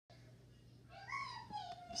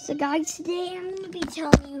So guys, today I'm going to be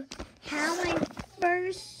telling you how I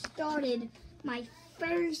first started my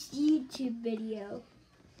first YouTube video.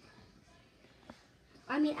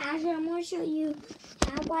 Actually, I'm going to show you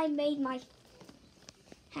how I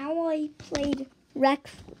played Rec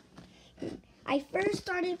Room. I first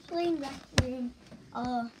started playing Rec Room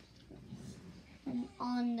on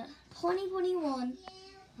 2021,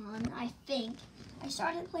 I think. I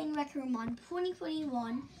started playing Rec Room on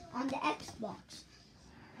 2021 on the Xbox.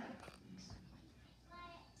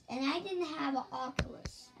 And I didn't have an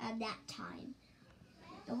Oculus at that time.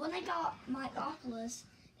 But when I got my Oculus,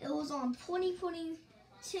 it was on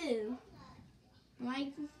 2022.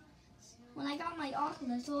 When I got my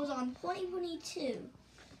Oculus, it was on 2022.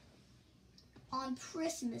 On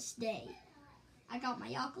Christmas Day, I got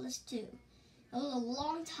my Oculus 2. It was a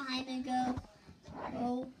long time ago.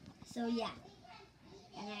 So yeah.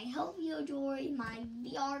 And I hope you enjoy my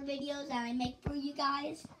VR videos that I make for you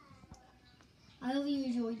guys. I hope you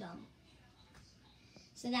enjoy them.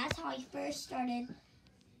 So that's how I first started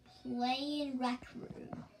playing Rec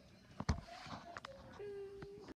Room.